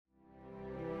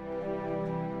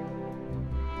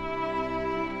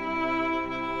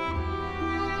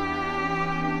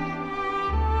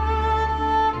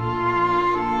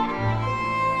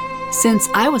Since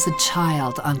I was a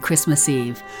child on Christmas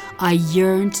Eve, I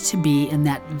yearned to be in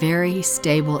that very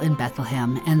stable in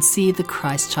Bethlehem and see the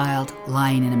Christ child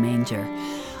lying in a manger.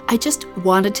 I just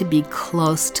wanted to be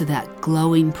close to that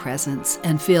glowing presence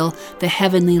and feel the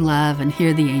heavenly love and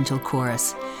hear the angel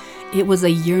chorus. It was a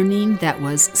yearning that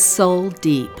was soul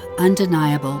deep,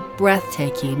 undeniable,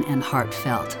 breathtaking, and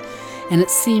heartfelt. And it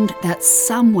seemed that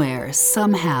somewhere,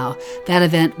 somehow, that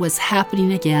event was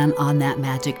happening again on that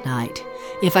magic night.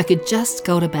 If I could just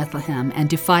go to Bethlehem and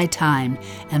defy time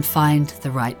and find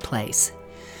the right place.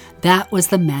 That was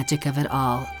the magic of it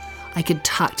all. I could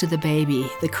talk to the baby,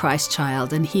 the Christ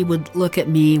child, and he would look at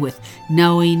me with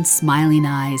knowing, smiling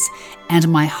eyes, and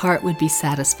my heart would be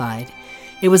satisfied.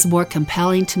 It was more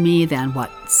compelling to me than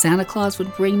what Santa Claus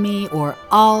would bring me or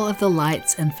all of the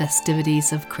lights and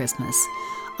festivities of Christmas.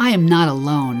 I am not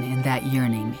alone in that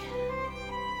yearning.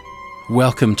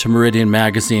 Welcome to Meridian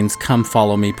Magazine's Come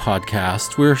Follow Me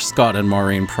podcast. We're Scott and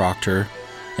Maureen Proctor,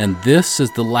 and this is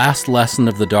the last lesson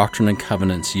of the Doctrine and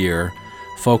Covenants year,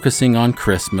 focusing on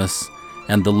Christmas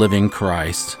and the living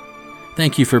Christ.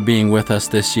 Thank you for being with us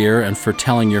this year and for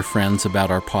telling your friends about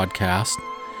our podcast.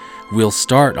 We'll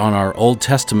start on our Old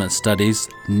Testament studies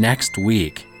next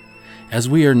week. As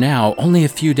we are now only a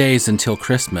few days until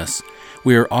Christmas,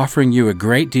 we are offering you a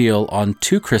great deal on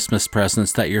 2 Christmas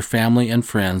presents that your family and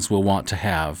friends will want to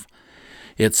have.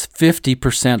 It's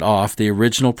 50% off the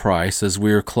original price as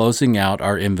we are closing out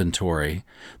our inventory.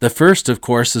 The first, of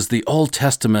course, is the Old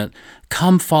Testament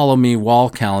Come Follow Me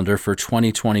wall calendar for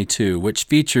 2022, which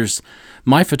features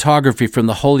my photography from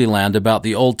the Holy Land about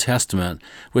the Old Testament,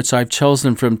 which I've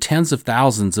chosen from tens of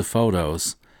thousands of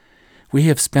photos. We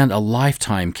have spent a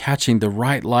lifetime catching the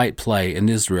right light play in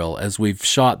Israel as we've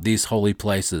shot these holy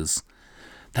places.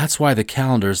 That's why the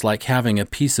calendar is like having a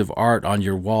piece of art on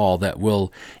your wall that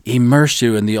will immerse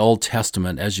you in the Old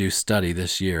Testament as you study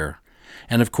this year.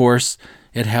 And of course,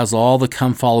 it has all the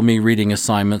Come Follow Me reading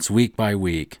assignments week by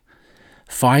week.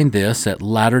 Find this at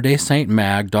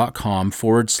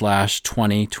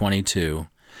latterdaysaintmag.com/2022.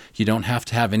 You don't have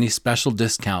to have any special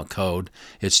discount code.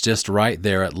 It's just right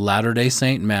there at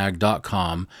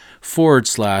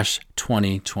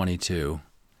latterdaysaintmag.com/2022.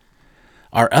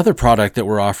 Our other product that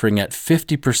we're offering at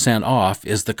 50% off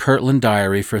is the Kirtland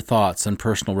Diary for Thoughts and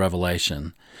Personal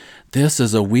Revelation. This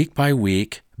is a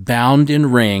week-by-week, bound in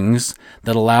rings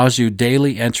that allows you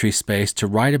daily entry space to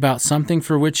write about something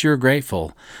for which you're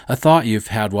grateful, a thought you've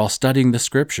had while studying the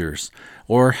Scriptures,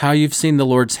 or how you've seen the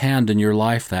Lord's hand in your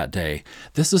life that day.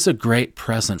 This is a great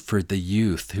present for the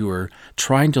youth who are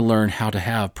trying to learn how to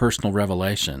have personal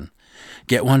revelation.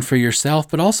 Get one for yourself,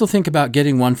 but also think about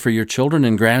getting one for your children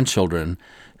and grandchildren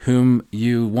whom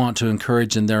you want to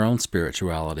encourage in their own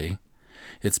spirituality.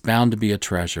 It's bound to be a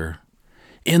treasure.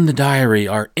 In the diary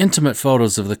are intimate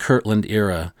photos of the Kirtland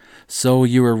era, so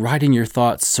you are writing your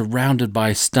thoughts surrounded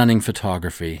by stunning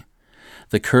photography.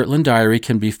 The Kirtland Diary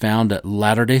can be found at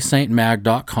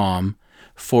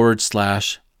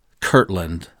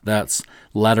latterdaysaintmag.com/Kirtland. That's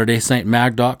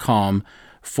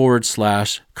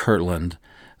latterdaysaintmag.com/Kirtland.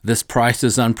 This price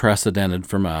is unprecedented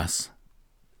from us.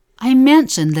 I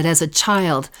mentioned that as a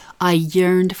child, I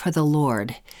yearned for the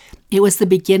Lord. It was the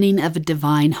beginning of a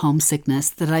divine homesickness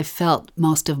that I felt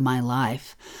most of my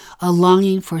life, a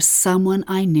longing for someone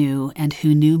I knew and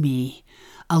who knew me,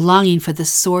 a longing for the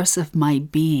source of my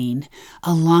being,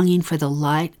 a longing for the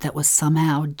light that was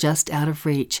somehow just out of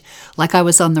reach, like I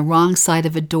was on the wrong side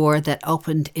of a door that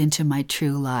opened into my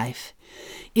true life.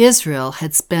 Israel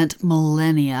had spent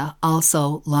millennia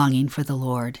also longing for the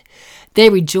Lord. They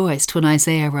rejoiced when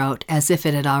Isaiah wrote, as if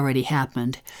it had already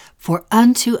happened, "For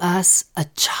unto us a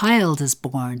child is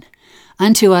born,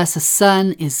 unto us a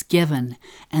son is given,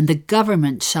 and the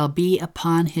government shall be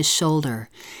upon his shoulder,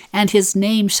 and his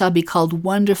name shall be called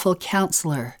Wonderful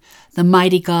Counselor, the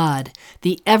Mighty God,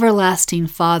 the Everlasting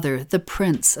Father, the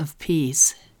Prince of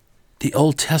Peace." The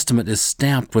Old Testament is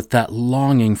stamped with that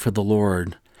longing for the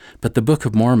Lord. But the Book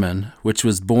of Mormon, which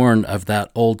was born of that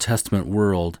Old Testament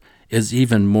world, is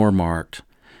even more marked.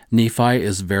 Nephi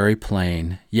is very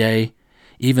plain. Yea,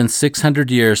 even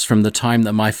 600 years from the time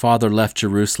that my father left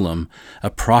Jerusalem, a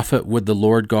prophet would the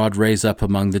Lord God raise up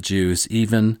among the Jews,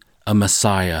 even a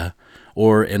Messiah,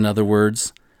 or, in other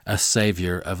words, a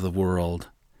Savior of the world.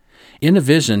 In a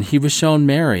vision, he was shown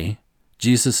Mary,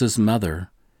 Jesus'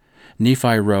 mother.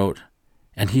 Nephi wrote,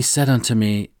 "And he said unto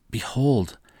me,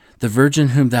 Behold, the virgin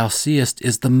whom thou seest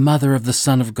is the mother of the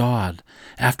Son of God,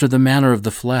 after the manner of the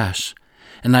flesh.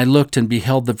 And I looked and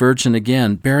beheld the virgin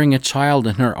again, bearing a child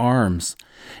in her arms.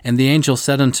 And the angel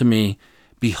said unto me,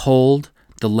 Behold,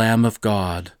 the Lamb of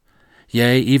God,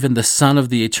 yea, even the Son of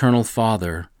the Eternal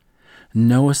Father.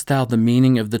 Knowest thou the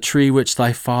meaning of the tree which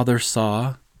thy father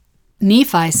saw?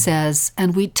 Nephi says,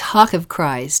 and we talk of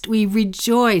Christ, we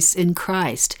rejoice in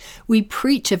Christ, we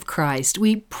preach of Christ,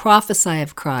 we prophesy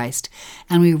of Christ,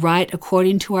 and we write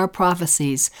according to our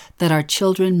prophecies, that our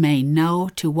children may know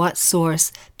to what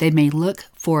source they may look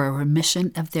for a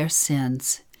remission of their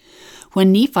sins.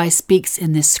 When Nephi speaks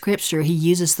in this scripture, he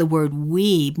uses the word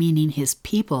we, meaning his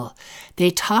people.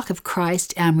 They talk of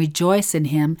Christ and rejoice in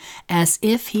him as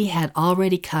if he had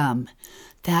already come.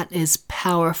 That is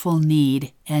powerful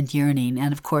need and yearning,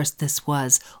 and of course this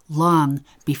was long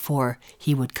before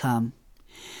he would come.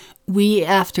 We,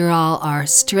 after all, are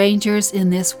strangers in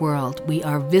this world. We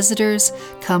are visitors,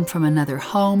 come from another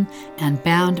home, and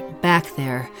bound back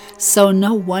there. So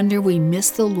no wonder we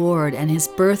miss the Lord, and his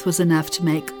birth was enough to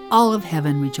make all of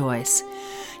heaven rejoice.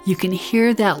 You can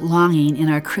hear that longing in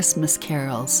our Christmas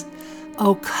carols.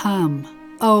 Oh,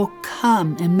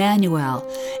 come, Emmanuel,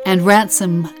 and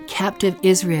ransom captive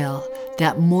Israel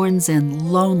that mourns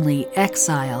in lonely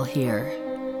exile here.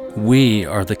 We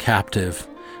are the captive.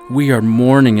 We are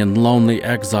mourning in lonely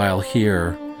exile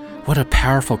here. What a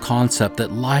powerful concept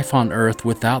that life on earth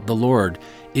without the Lord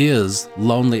is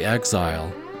lonely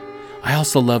exile. I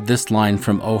also love this line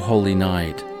from O Holy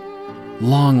Night.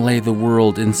 Long lay the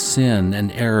world in sin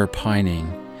and error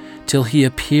pining, till he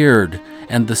appeared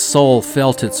and the soul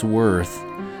felt its worth.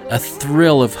 A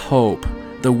thrill of hope,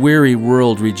 the weary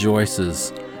world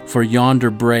rejoices, for yonder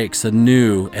breaks a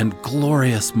new and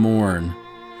glorious morn.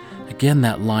 Again,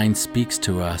 that line speaks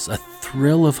to us. A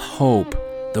thrill of hope,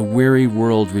 the weary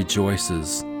world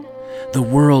rejoices. The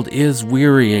world is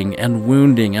wearying and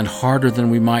wounding and harder than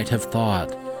we might have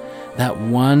thought. That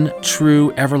one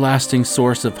true everlasting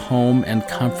source of home and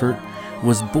comfort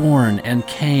was born and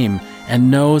came and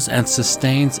knows and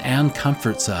sustains and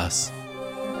comforts us.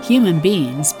 Human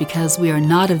beings, because we are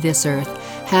not of this earth,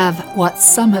 have what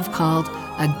some have called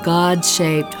a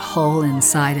God-shaped hole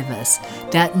inside of us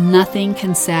that nothing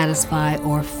can satisfy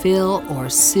or fill or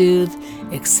soothe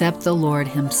except the Lord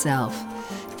himself.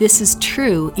 This is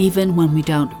true even when we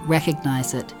don't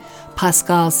recognize it.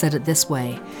 Pascal said it this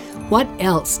way: what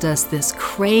else does this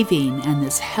craving and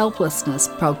this helplessness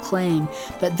proclaim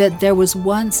but that there was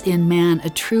once in man a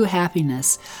true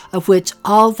happiness, of which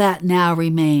all that now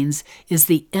remains is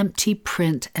the empty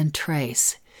print and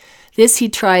trace? This he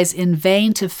tries in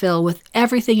vain to fill with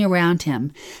everything around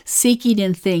him, seeking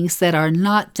in things that are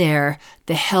not there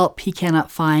the help he cannot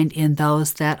find in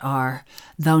those that are,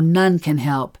 though none can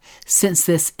help, since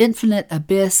this infinite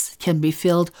abyss can be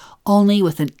filled only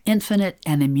with an infinite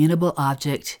and immutable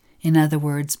object, in other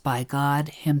words, by God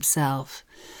himself.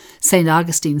 St.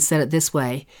 Augustine said it this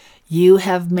way: you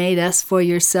have made us for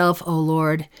yourself, O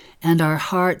Lord, and our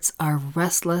hearts are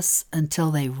restless until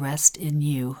they rest in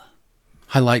you.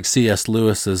 I like C.S.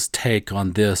 Lewis's take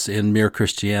on this in Mere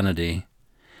Christianity.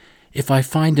 If I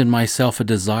find in myself a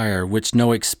desire which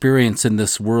no experience in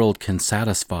this world can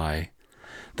satisfy,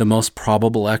 the most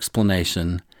probable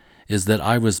explanation is that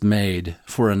I was made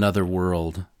for another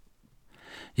world.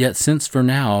 Yet since for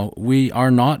now we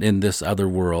are not in this other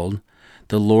world,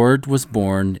 the Lord was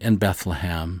born in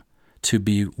Bethlehem to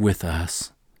be with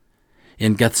us.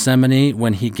 In Gethsemane,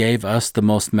 when he gave us the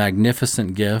most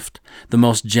magnificent gift, the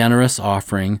most generous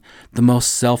offering, the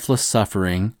most selfless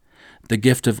suffering, the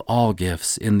gift of all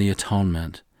gifts in the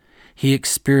atonement, he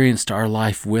experienced our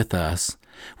life with us.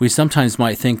 We sometimes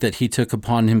might think that he took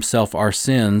upon himself our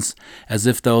sins as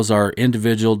if those are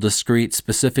individual, discrete,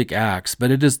 specific acts, but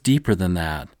it is deeper than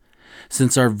that.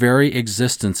 Since our very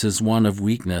existence is one of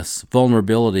weakness,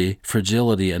 vulnerability,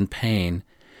 fragility, and pain,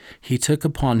 he took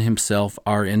upon himself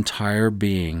our entire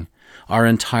being, our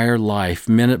entire life,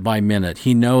 minute by minute.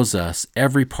 He knows us,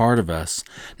 every part of us,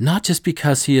 not just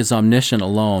because he is omniscient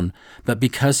alone, but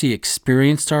because he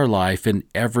experienced our life in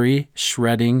every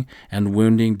shredding and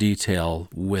wounding detail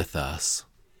with us.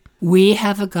 We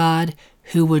have a God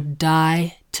who would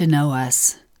die to know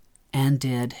us, and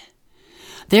did.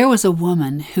 There was a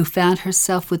woman who found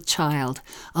herself with child,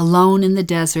 alone in the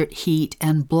desert heat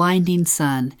and blinding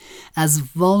sun, as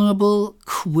vulnerable,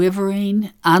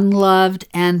 quivering, unloved,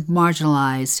 and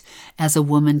marginalized as a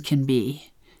woman can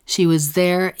be. She was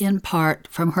there in part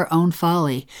from her own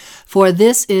folly, for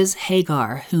this is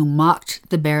Hagar, who mocked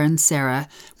the barren Sarah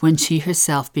when she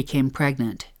herself became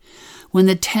pregnant. When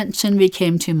the tension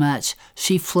became too much,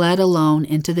 she fled alone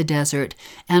into the desert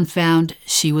and found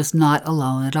she was not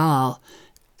alone at all.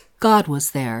 God was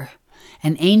there.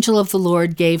 An angel of the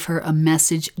Lord gave her a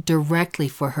message directly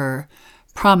for her,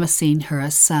 promising her a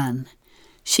son.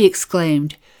 She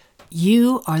exclaimed,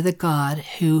 "You are the God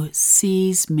who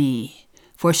sees me,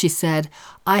 for she said,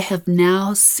 "I have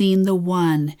now seen the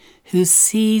one who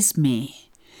sees me."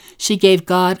 She gave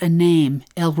God a name,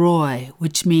 El Roi,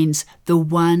 which means the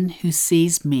one who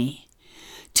sees me.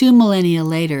 2 millennia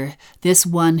later, this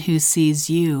one who sees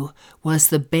you was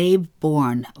the babe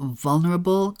born,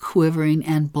 vulnerable, quivering,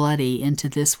 and bloody into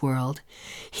this world.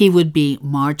 He would be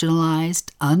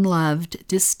marginalized, unloved,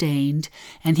 disdained,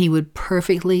 and he would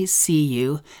perfectly see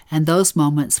you and those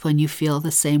moments when you feel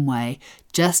the same way,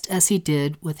 just as he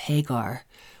did with Hagar.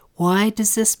 Why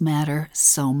does this matter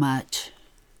so much?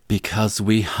 Because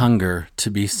we hunger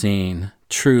to be seen,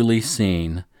 truly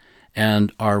seen,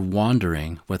 and are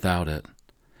wandering without it.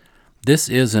 This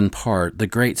is, in part, the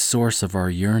great source of our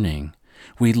yearning.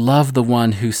 We love the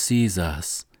one who sees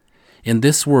us. In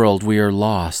this world we are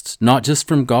lost, not just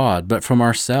from God, but from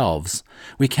ourselves.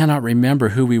 We cannot remember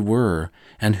who we were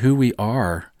and who we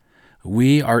are.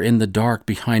 We are in the dark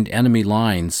behind enemy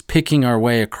lines, picking our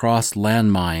way across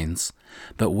landmines.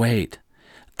 But wait,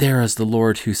 there is the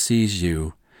Lord who sees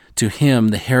you. To him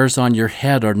the hairs on your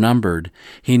head are numbered.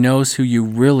 He knows who you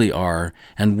really are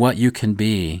and what you can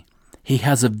be. He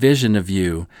has a vision of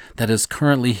you that is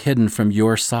currently hidden from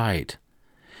your sight.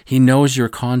 He knows your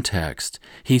context.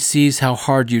 He sees how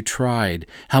hard you tried,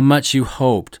 how much you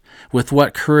hoped, with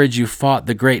what courage you fought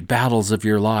the great battles of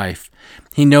your life.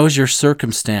 He knows your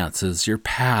circumstances, your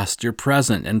past, your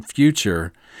present, and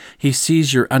future. He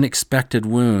sees your unexpected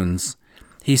wounds.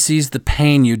 He sees the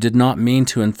pain you did not mean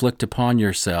to inflict upon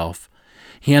yourself.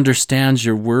 He understands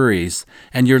your worries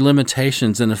and your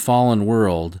limitations in a fallen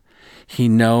world. He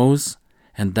knows,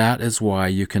 and that is why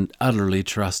you can utterly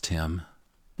trust him.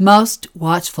 Most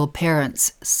watchful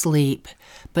parents sleep,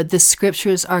 but the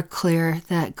scriptures are clear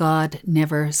that God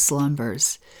never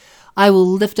slumbers. "I will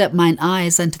lift up mine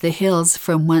eyes unto the hills,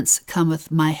 from whence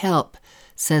cometh my help,"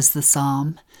 says the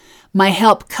psalm. "My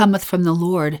help cometh from the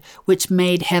Lord, which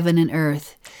made heaven and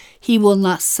earth. He will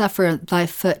not suffer thy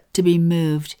foot to be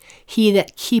moved. He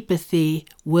that keepeth thee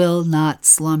will not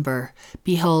slumber.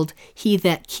 Behold, he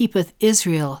that keepeth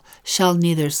Israel shall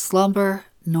neither slumber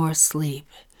nor sleep."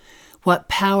 What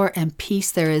power and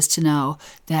peace there is to know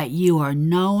that you are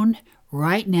known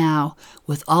right now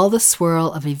with all the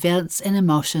swirl of events and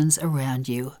emotions around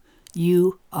you.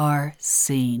 You are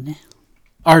seen.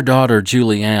 Our daughter,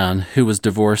 Julianne, who was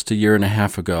divorced a year and a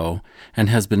half ago and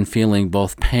has been feeling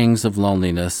both pangs of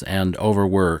loneliness and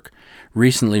overwork,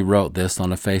 recently wrote this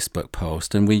on a Facebook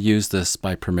post, and we use this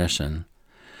by permission.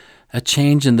 A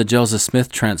change in the Joseph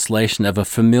Smith translation of a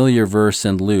familiar verse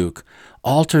in Luke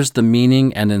alters the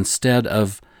meaning, and instead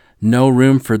of "no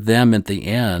room for them at the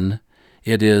inn,"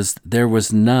 it is "there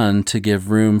was none to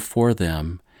give room for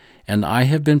them." And I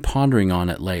have been pondering on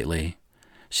it lately.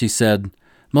 She said,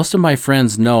 "Most of my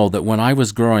friends know that when I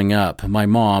was growing up, my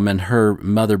mom and her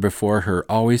mother before her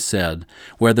always said,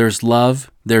 'Where there's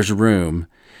love, there's room,'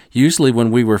 usually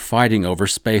when we were fighting over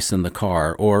space in the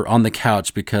car or on the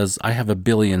couch because I have a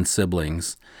billion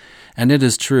siblings. And it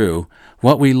is true.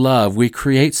 What we love, we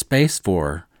create space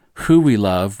for. Who we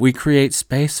love, we create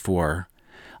space for.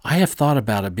 I have thought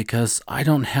about it because I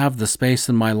don't have the space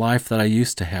in my life that I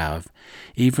used to have,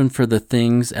 even for the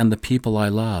things and the people I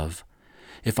love.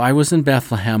 If I was in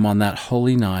Bethlehem on that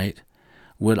holy night,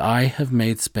 would I have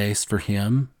made space for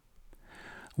him?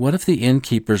 What if the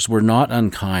innkeepers were not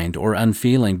unkind or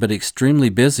unfeeling, but extremely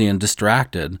busy and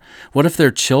distracted? What if their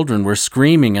children were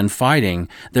screaming and fighting,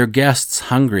 their guests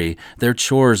hungry, their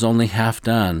chores only half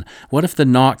done? What if the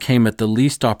knock came at the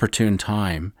least opportune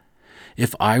time?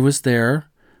 If I was there,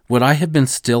 would I have been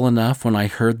still enough when I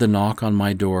heard the knock on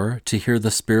my door to hear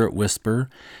the Spirit whisper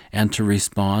and to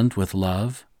respond with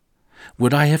love?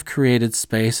 Would I have created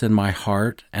space in my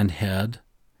heart and head?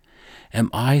 Am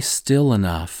I still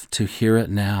enough to hear it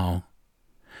now?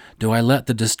 Do I let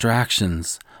the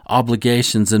distractions,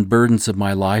 obligations, and burdens of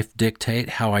my life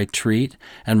dictate how I treat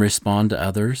and respond to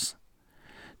others?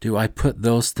 Do I put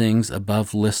those things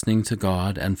above listening to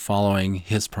God and following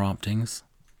his promptings?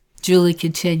 Julie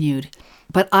continued,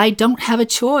 "But I don't have a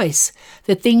choice.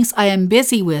 The things I am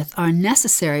busy with are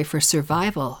necessary for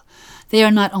survival. They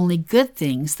are not only good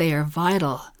things, they are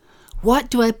vital.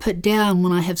 What do I put down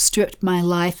when I have stripped my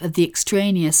life of the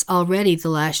extraneous already the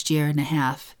last year and a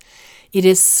half? It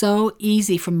is so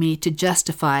easy for me to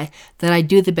justify that I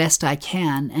do the best I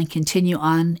can and continue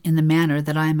on in the manner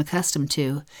that I am accustomed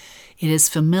to. It is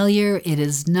familiar, it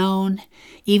is known.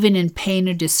 Even in pain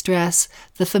or distress,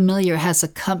 the familiar has a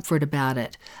comfort about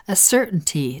it, a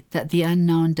certainty that the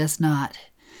unknown does not.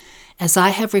 as I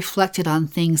have reflected on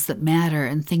things that matter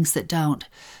and things that don't,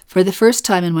 for the first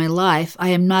time in my life, I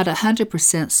am not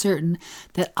 100% certain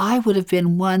that I would have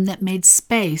been one that made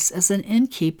space as an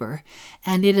innkeeper,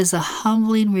 and it is a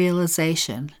humbling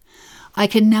realization. I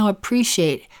can now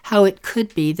appreciate how it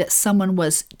could be that someone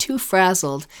was too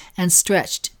frazzled and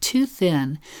stretched too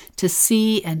thin to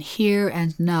see and hear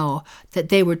and know that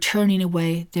they were turning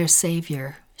away their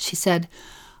Savior. She said,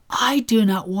 "I do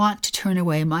not want to turn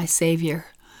away my Savior.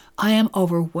 I am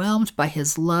overwhelmed by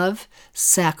his love,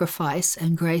 sacrifice,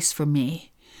 and grace for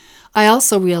me. I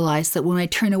also realize that when I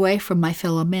turn away from my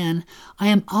fellow men, I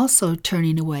am also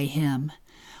turning away him.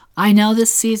 I know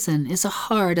this season is a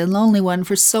hard and lonely one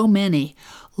for so many.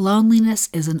 Loneliness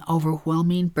is an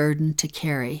overwhelming burden to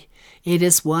carry. It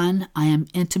is one I am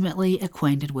intimately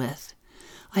acquainted with.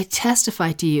 I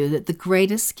testify to you that the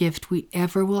greatest gift we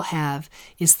ever will have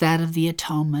is that of the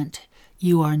atonement.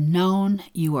 You are known,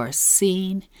 you are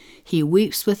seen, he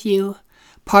weeps with you.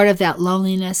 Part of that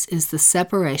loneliness is the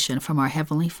separation from our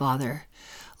Heavenly Father.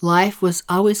 Life was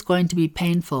always going to be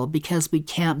painful because we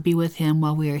can't be with him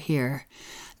while we are here.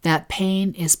 That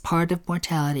pain is part of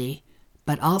mortality,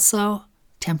 but also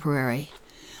temporary.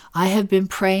 I have been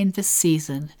praying this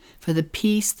season for the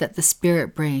peace that the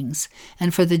Spirit brings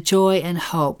and for the joy and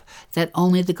hope that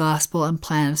only the gospel and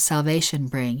plan of salvation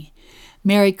bring.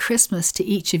 Merry Christmas to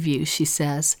each of you, she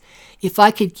says. If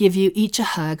I could give you each a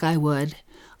hug, I would.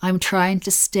 I'm trying to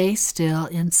stay still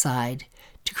inside,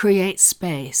 to create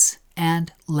space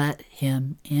and let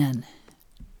him in."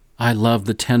 I love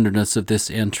the tenderness of this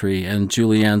entry and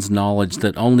Julianne's knowledge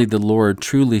that only the Lord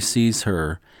truly sees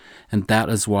her, and that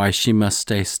is why she must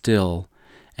stay still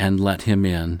and let him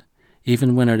in,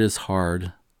 even when it is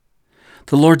hard.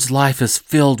 The Lord's life is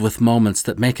filled with moments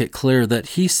that make it clear that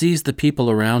he sees the people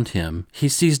around him. He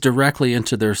sees directly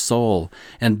into their soul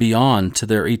and beyond to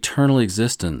their eternal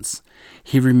existence.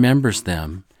 He remembers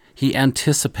them. He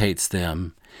anticipates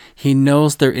them. He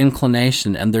knows their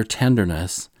inclination and their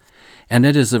tenderness. And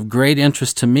it is of great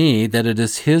interest to me that it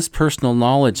is his personal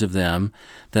knowledge of them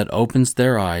that opens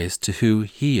their eyes to who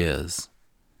he is.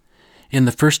 In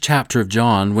the first chapter of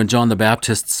John, when John the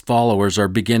Baptist's followers are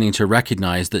beginning to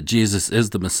recognize that Jesus is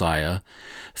the Messiah,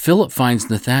 Philip finds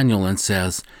Nathanael and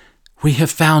says, "We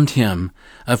have found him,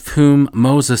 of whom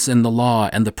Moses in the law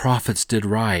and the prophets did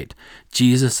write,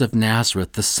 Jesus of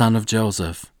Nazareth, the son of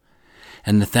Joseph."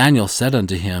 And Nathanael said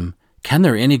unto him, "Can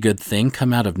there any good thing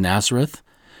come out of Nazareth?"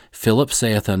 Philip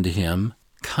saith unto him,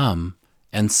 "Come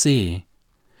and see."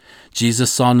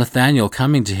 Jesus saw Nathanael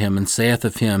coming to him, and saith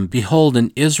of him, Behold, an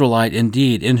Israelite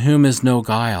indeed, in whom is no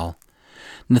guile.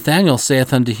 Nathanael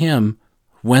saith unto him,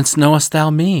 Whence knowest thou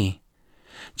me?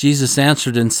 Jesus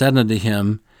answered and said unto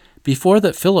him, Before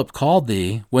that Philip called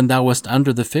thee, when thou wast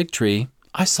under the fig tree,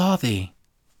 I saw thee.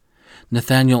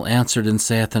 Nathanael answered and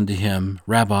saith unto him,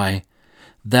 Rabbi,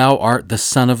 thou art the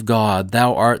Son of God,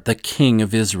 thou art the King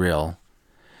of Israel.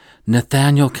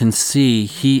 Nathanael can see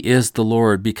he is the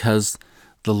Lord because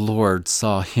the Lord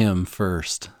saw him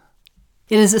first.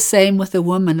 It is the same with the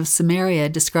woman of Samaria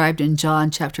described in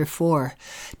John chapter 4.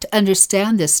 To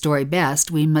understand this story best,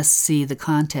 we must see the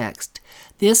context.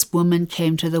 This woman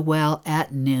came to the well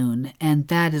at noon, and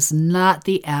that is not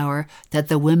the hour that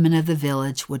the women of the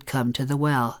village would come to the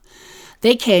well.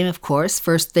 They came, of course,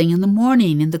 first thing in the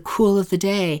morning in the cool of the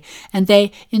day, and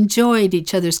they enjoyed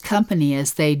each other's company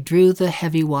as they drew the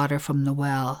heavy water from the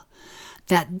well.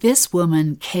 That this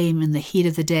woman came in the heat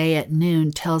of the day at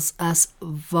noon tells us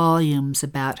volumes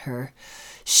about her.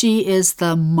 She is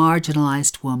the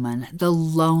marginalized woman, the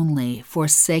lonely,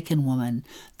 forsaken woman,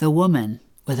 the woman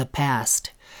with a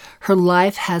past. Her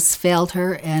life has failed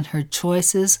her and her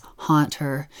choices haunt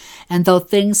her. And though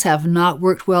things have not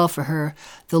worked well for her,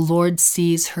 the Lord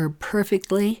sees her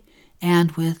perfectly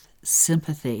and with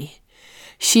sympathy.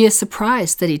 She is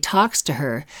surprised that he talks to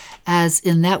her, as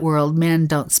in that world men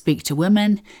don't speak to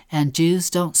women, and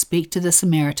Jews don't speak to the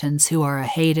Samaritans, who are a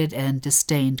hated and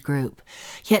disdained group.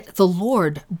 Yet the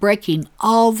Lord, breaking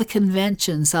all the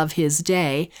conventions of his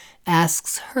day,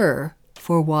 asks her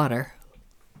for water.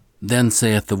 Then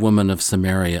saith the woman of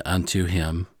Samaria unto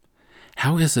him,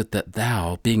 How is it that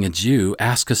thou, being a Jew,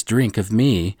 askest drink of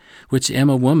me, which am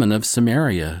a woman of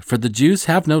Samaria? For the Jews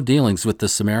have no dealings with the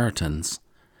Samaritans.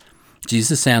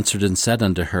 Jesus answered and said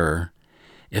unto her,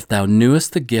 If thou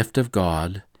knewest the gift of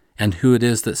God, and who it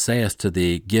is that saith to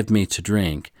thee, Give me to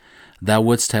drink, thou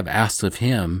wouldst have asked of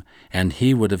him, and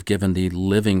he would have given thee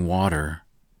living water.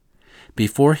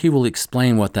 Before he will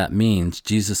explain what that means,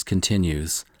 Jesus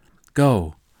continues,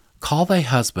 Go, call thy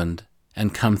husband,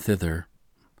 and come thither.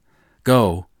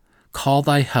 Go, call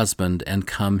thy husband, and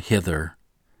come hither.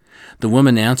 The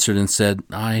woman answered and said,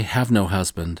 I have no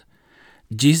husband.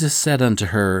 Jesus said unto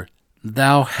her,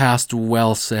 Thou hast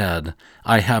well said,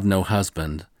 I have no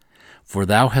husband. For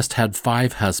thou hast had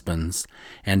 5 husbands,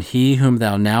 and he whom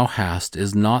thou now hast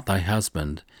is not thy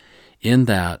husband. In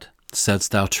that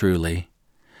saidst thou truly.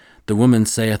 The woman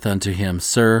saith unto him,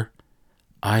 Sir,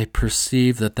 I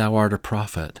perceive that thou art a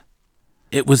prophet.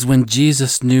 It was when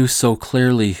Jesus knew so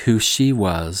clearly who she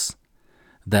was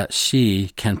that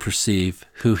she can perceive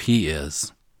who he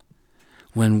is.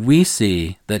 When we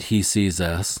see that he sees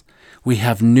us, we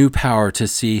have new power to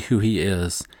see who he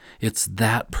is. It's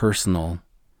that personal.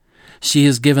 She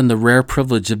is given the rare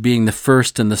privilege of being the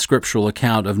first in the scriptural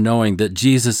account of knowing that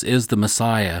Jesus is the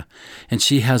Messiah, and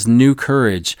she has new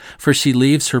courage, for she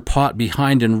leaves her pot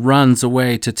behind and runs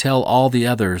away to tell all the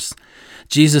others.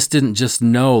 Jesus didn't just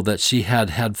know that she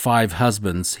had had 5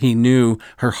 husbands. He knew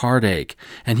her heartache,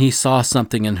 and he saw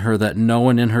something in her that no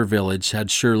one in her village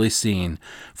had surely seen,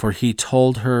 for he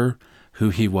told her who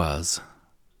he was.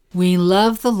 We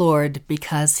love the Lord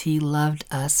because he loved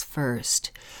us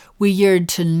first. We yearn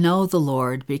to know the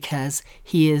Lord because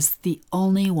he is the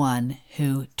only one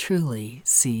who truly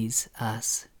sees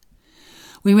us.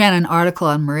 We ran an article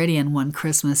on Meridian one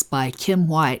Christmas by Kim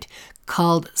White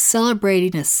called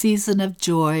Celebrating a Season of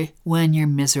Joy When You're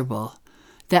Miserable.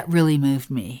 That really moved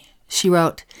me. She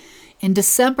wrote, In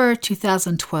December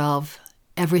 2012,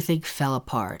 everything fell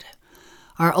apart.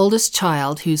 Our oldest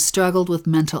child, who struggled with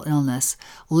mental illness,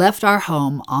 left our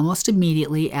home almost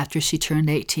immediately after she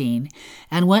turned 18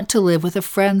 and went to live with a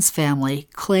friend's family,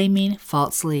 claiming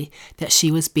falsely that she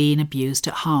was being abused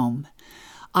at home.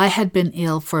 I had been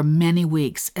ill for many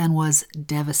weeks and was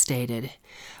devastated.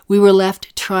 We were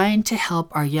left trying to help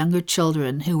our younger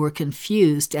children who were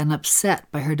confused and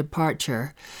upset by her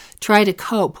departure, try to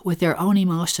cope with their own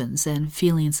emotions and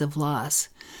feelings of loss.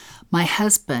 My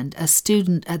husband, a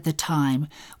student at the time,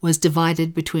 was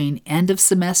divided between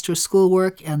end-of-semester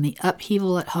schoolwork and the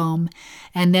upheaval at home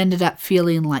and ended up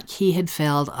feeling like he had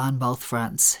failed on both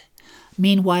fronts.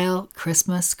 Meanwhile,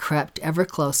 Christmas crept ever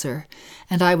closer,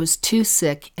 and I was too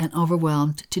sick and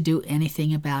overwhelmed to do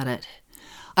anything about it.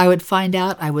 I would find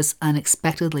out I was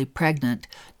unexpectedly pregnant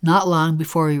not long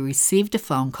before we received a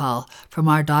phone call from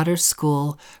our daughter's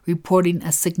school reporting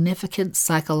a significant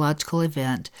psychological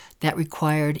event that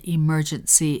required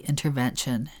emergency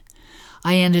intervention.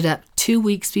 I ended up 2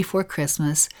 weeks before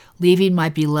Christmas, leaving my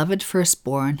beloved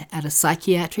firstborn at a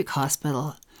psychiatric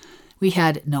hospital. We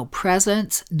had no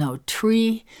presents, no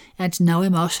tree, and no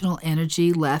emotional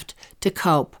energy left to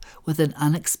cope with an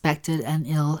unexpected and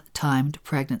ill-timed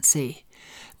pregnancy.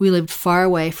 We lived far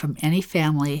away from any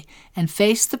family and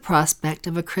faced the prospect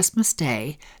of a Christmas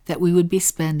day that we would be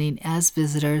spending as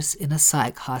visitors in a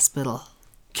psych hospital.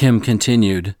 Kim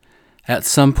continued, At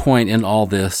some point in all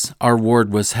this, our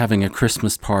ward was having a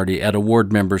Christmas party at a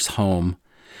ward member's home.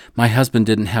 My husband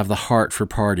didn't have the heart for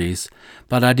parties,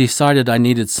 but I decided I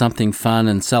needed something fun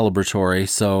and celebratory,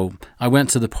 so I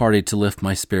went to the party to lift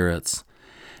my spirits.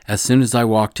 As soon as I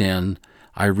walked in,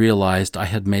 I realized I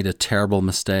had made a terrible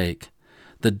mistake.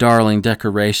 The darling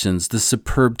decorations, the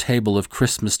superb table of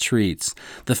Christmas treats,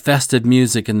 the festive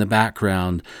music in the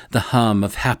background, the hum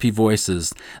of happy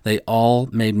voices, they all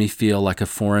made me feel like a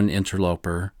foreign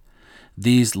interloper.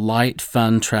 These light,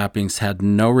 fun trappings had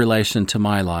no relation to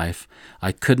my life.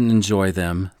 I couldn't enjoy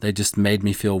them. They just made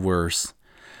me feel worse.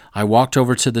 I walked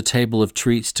over to the table of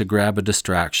treats to grab a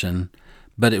distraction,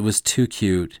 but it was too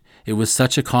cute. It was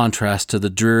such a contrast to the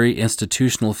dreary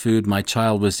institutional food my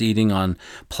child was eating on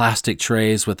plastic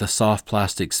trays with a soft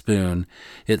plastic spoon.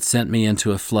 It sent me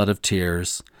into a flood of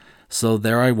tears. So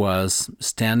there I was,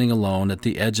 standing alone at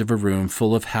the edge of a room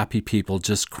full of happy people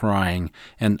just crying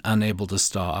and unable to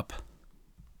stop.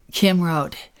 Kim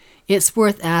wrote, It's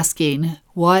worth asking,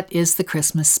 what is the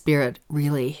Christmas spirit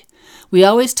really? We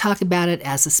always talk about it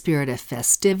as a spirit of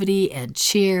festivity and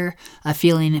cheer, a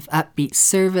feeling of upbeat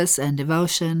service and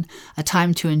devotion, a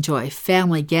time to enjoy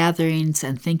family gatherings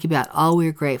and think about all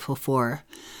we're grateful for.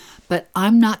 But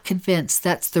I'm not convinced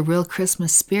that's the real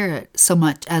Christmas spirit so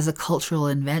much as a cultural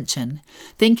invention.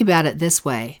 Think about it this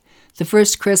way. The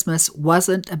first Christmas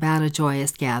wasn't about a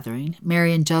joyous gathering.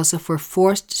 Mary and Joseph were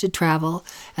forced to travel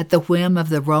at the whim of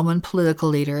the Roman political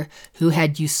leader who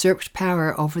had usurped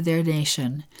power over their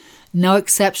nation. No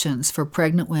exceptions for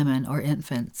pregnant women or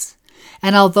infants.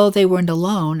 And although they weren't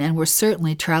alone and were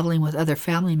certainly traveling with other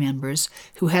family members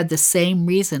who had the same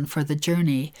reason for the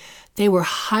journey, they were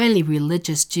highly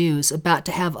religious Jews about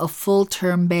to have a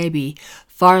full-term baby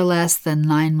far less than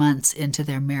 9 months into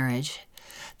their marriage.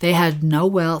 They had no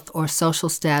wealth or social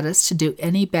status to do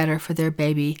any better for their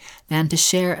baby than to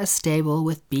share a stable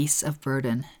with beasts of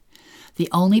burden. The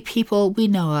only people we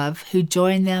know of who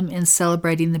joined them in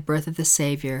celebrating the birth of the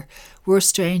Savior were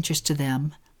strangers to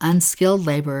them, unskilled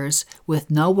laborers with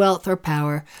no wealth or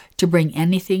power to bring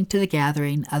anything to the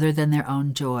gathering other than their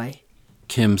own joy.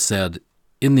 Kim said,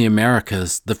 in the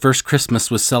Americas, the first Christmas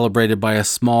was celebrated by a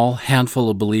small handful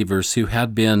of believers who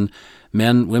had been,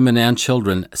 men, women, and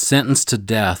children, sentenced to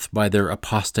death by their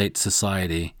apostate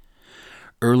society.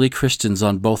 Early Christians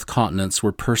on both continents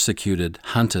were persecuted,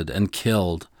 hunted, and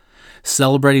killed.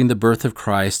 Celebrating the birth of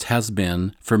Christ has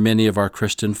been, for many of our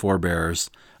Christian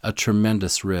forebears, a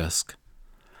tremendous risk.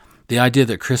 The idea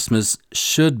that Christmas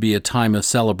should be a time of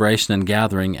celebration and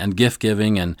gathering and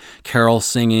gift-giving and carol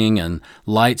singing and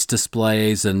lights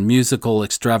displays and musical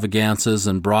extravaganzas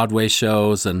and Broadway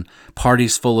shows and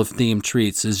parties full of themed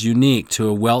treats is unique to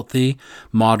a wealthy,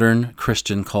 modern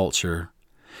Christian culture.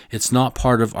 It's not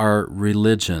part of our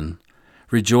religion.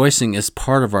 Rejoicing is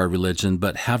part of our religion,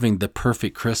 but having the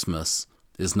perfect Christmas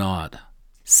is not.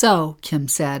 So, Kim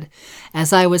said,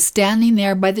 as I was standing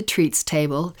there by the treats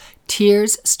table,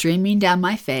 tears streaming down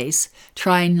my face,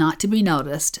 trying not to be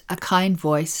noticed, a kind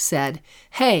voice said,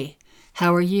 "Hey,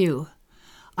 how are you?"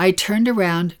 I turned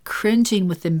around, cringing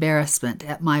with embarrassment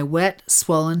at my wet,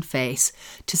 swollen face,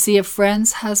 to see a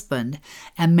friend's husband,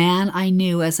 a man I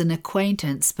knew as an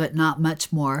acquaintance but not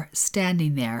much more,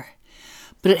 standing there.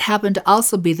 But it happened to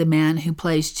also be the man who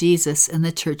plays Jesus in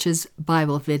the church's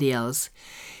Bible videos.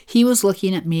 He was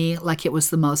looking at me like it was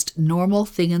the most normal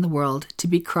thing in the world to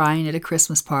be crying at a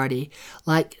Christmas party,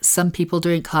 like some people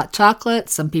drink hot chocolate,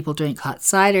 some people drink hot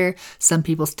cider, some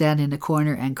people stand in a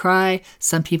corner and cry,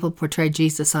 some people portray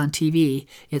Jesus on TV.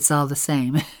 It's all the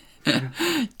same.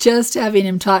 Just having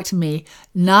him talk to me,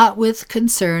 not with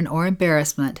concern or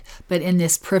embarrassment, but in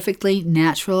this perfectly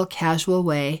natural, casual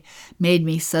way, made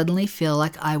me suddenly feel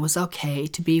like I was okay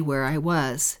to be where I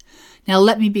was. Now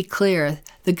let me be clear,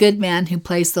 the good man who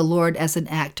plays the Lord as an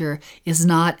actor is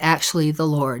not actually the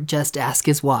Lord, just ask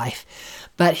his wife.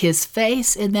 But his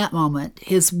face in that moment,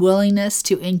 his willingness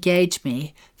to engage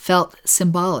me, felt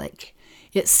symbolic.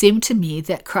 It seemed to me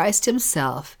that Christ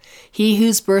himself, he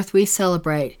whose birth we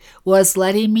celebrate, was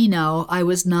letting me know I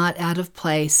was not out of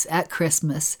place at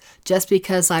Christmas just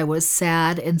because I was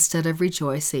sad instead of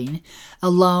rejoicing,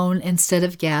 alone instead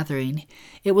of gathering.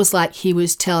 It was like he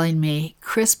was telling me,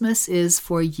 Christmas is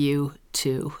for you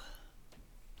too.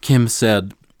 Kim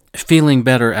said, feeling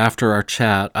better after our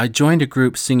chat, I joined a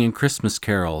group singing Christmas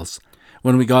carols.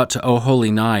 When we got to O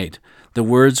Holy Night, the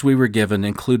words we were given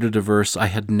included a verse I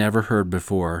had never heard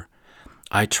before.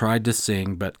 I tried to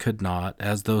sing, but could not,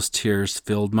 as those tears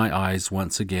filled my eyes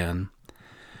once again.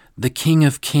 The King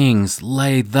of Kings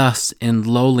lay thus in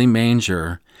lowly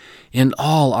manger, in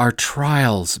all our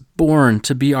trials, born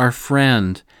to be our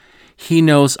friend. He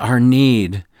knows our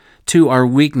need, to our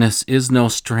weakness is no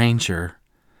stranger.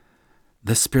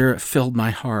 The Spirit filled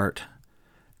my heart.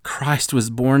 Christ was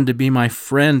born to be my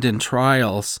friend in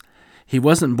trials. He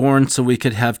wasn't born so we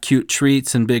could have cute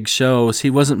treats and big shows. He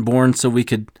wasn't born so we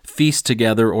could feast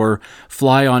together or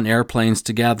fly on airplanes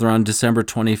together on December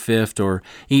 25th or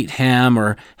eat ham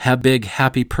or have big,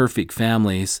 happy, perfect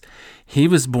families. He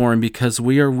was born because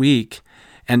we are weak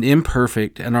and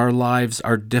imperfect and our lives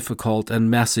are difficult and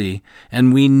messy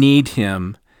and we need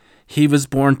him. He was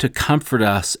born to comfort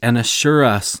us and assure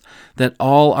us that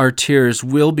all our tears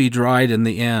will be dried in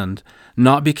the end,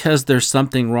 not because there's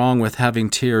something wrong with having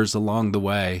tears along the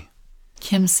way.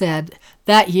 Kim said,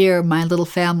 that year my little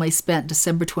family spent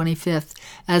December 25th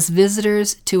as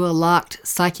visitors to a locked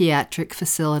psychiatric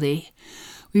facility.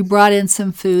 We brought in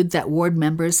some food that ward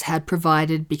members had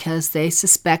provided because they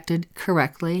suspected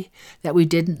correctly that we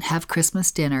didn't have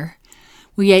Christmas dinner.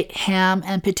 We ate ham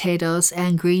and potatoes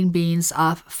and green beans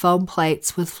off foam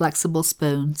plates with flexible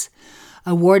spoons.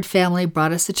 A ward family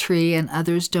brought us a tree and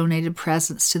others donated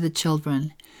presents to the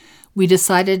children. We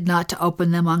decided not to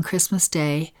open them on Christmas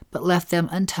Day, but left them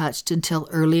untouched until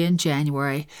early in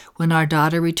January when our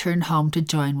daughter returned home to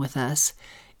join with us.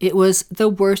 It was the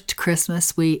worst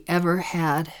Christmas we ever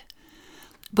had,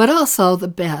 but also the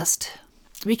best,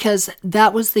 because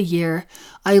that was the year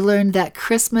I learned that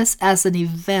Christmas as an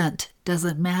event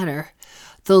doesn't matter.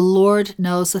 The Lord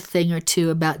knows a thing or two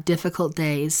about difficult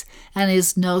days and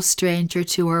is no stranger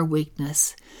to our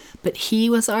weakness. But he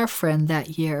was our friend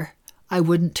that year. I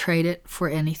wouldn't trade it for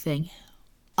anything.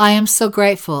 I am so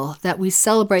grateful that we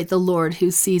celebrate the Lord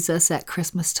who sees us at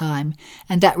Christmas time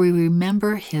and that we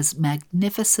remember his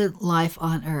magnificent life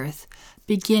on earth,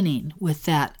 beginning with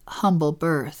that humble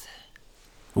birth.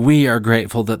 We are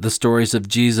grateful that the stories of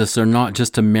Jesus are not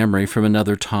just a memory from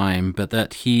another time, but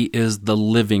that he is the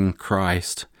living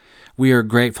Christ. we are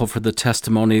grateful for the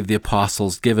testimony of the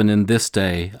apostles given in this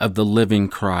day of the living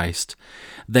Christ.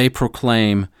 They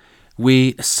proclaim,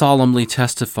 "We solemnly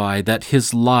testify that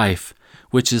his life,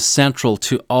 which is central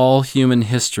to all human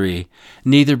history,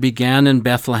 neither began in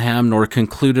Bethlehem nor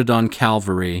concluded on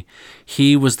Calvary.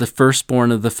 He was the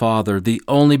firstborn of the Father, the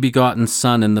only begotten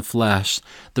Son in the flesh,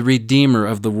 the Redeemer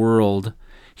of the world.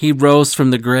 He rose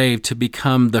from the grave to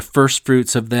become the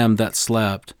firstfruits of them that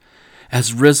slept.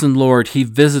 As risen Lord, he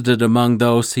visited among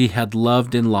those he had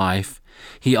loved in life.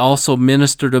 He also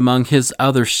ministered among his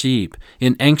other sheep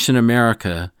in ancient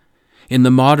America. In the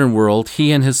modern world,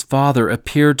 he and his father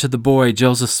appeared to the boy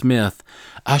Joseph Smith,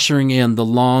 ushering in the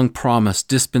long-promised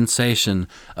dispensation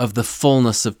of the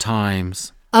fullness of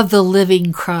times." Of the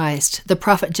living Christ, the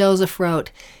prophet Joseph wrote,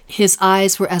 "His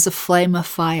eyes were as a flame of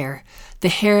fire. The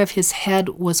hair of his head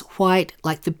was white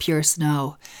like the pure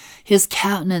snow. His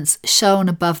countenance shone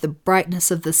above the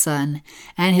brightness of the sun,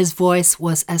 and his voice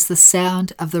was as the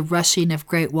sound of the rushing of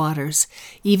great waters,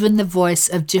 even the voice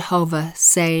of Jehovah,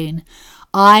 saying,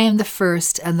 I am the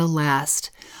first and the last.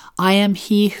 I am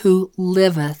he who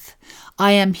liveth.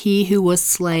 I am he who was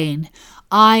slain.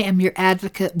 I am your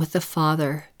advocate with the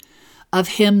Father." Of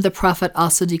him the prophet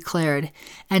also declared,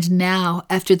 "And now,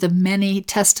 after the many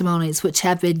testimonies which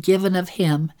have been given of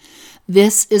him,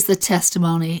 this is the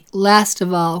testimony, last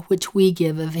of all, which we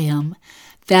give of him,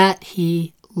 that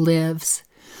he lives.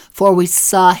 For we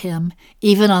saw him,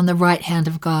 even on the right hand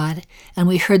of God, and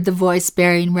we heard the voice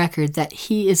bearing record that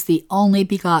he is the only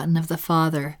begotten of the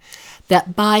Father,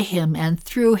 that by him and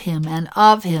through him and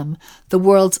of him the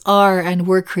worlds are and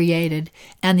were created,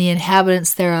 and the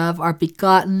inhabitants thereof are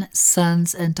begotten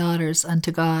sons and daughters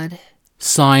unto God."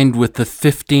 Signed with the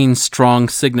 15 strong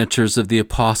signatures of the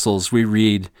apostles, we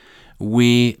read,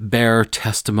 "We bear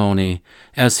testimony,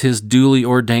 as his duly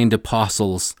ordained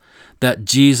apostles, that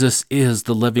Jesus is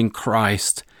the living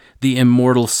Christ, the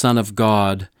immortal Son of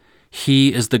God.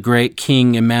 He is the great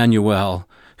King Emmanuel,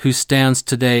 who stands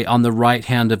today on the right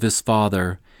hand of his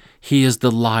Father. He is the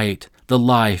light, the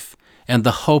life, and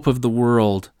the hope of the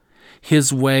world.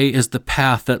 His way is the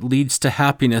path that leads to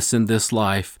happiness in this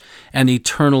life and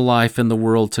eternal life in the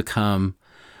world to come.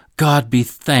 God be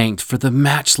thanked for the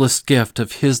matchless gift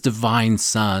of his divine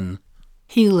Son."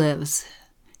 He lives.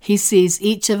 He sees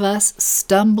each of us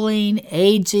stumbling,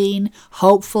 aging,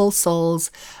 hopeful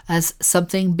souls as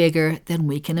something bigger than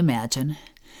we can imagine.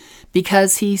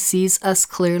 Because he sees us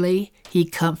clearly, he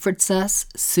comforts us,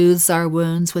 soothes our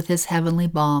wounds with his heavenly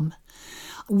balm.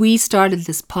 We started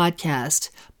this podcast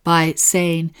by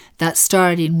saying that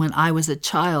starting when I was a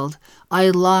child,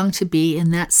 I longed to be in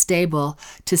that stable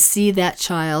to see that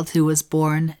child who was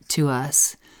born to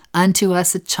us. Unto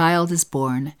us a child is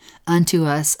born, unto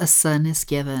us a son is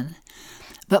given.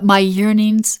 But my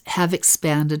yearnings have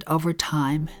expanded over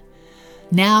time.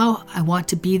 Now I want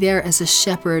to be there as a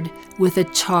shepherd with a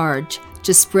charge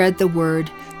to spread the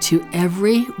word to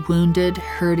every wounded,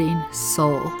 hurting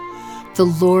soul. The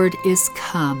Lord is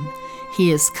come.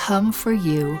 He is come for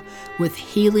you with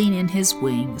healing in his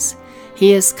wings.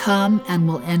 He has come and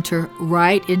will enter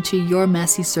right into your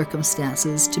messy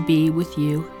circumstances to be with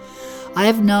you. I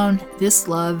have known this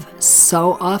love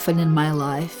so often in my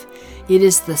life. It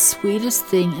is the sweetest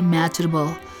thing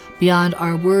imaginable, beyond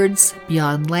our words,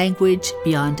 beyond language,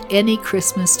 beyond any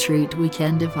Christmas treat we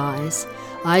can devise.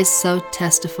 I so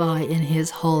testify in his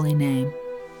holy name.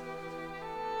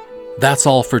 That's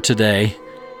all for today.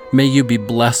 May you be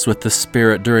blessed with the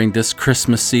Spirit during this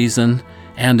Christmas season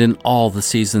and in all the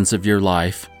seasons of your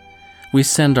life. We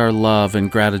send our love and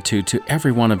gratitude to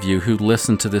every one of you who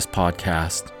listened to this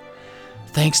podcast.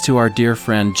 Thanks to our dear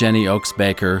friend Jenny Oakes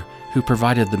Baker, who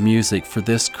provided the music for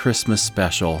this Christmas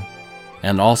special.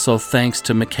 And also thanks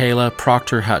to Michaela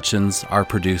Proctor Hutchins, our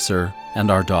producer,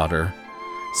 and our daughter.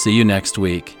 See you next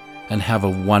week, and have a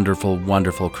wonderful,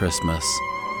 wonderful Christmas.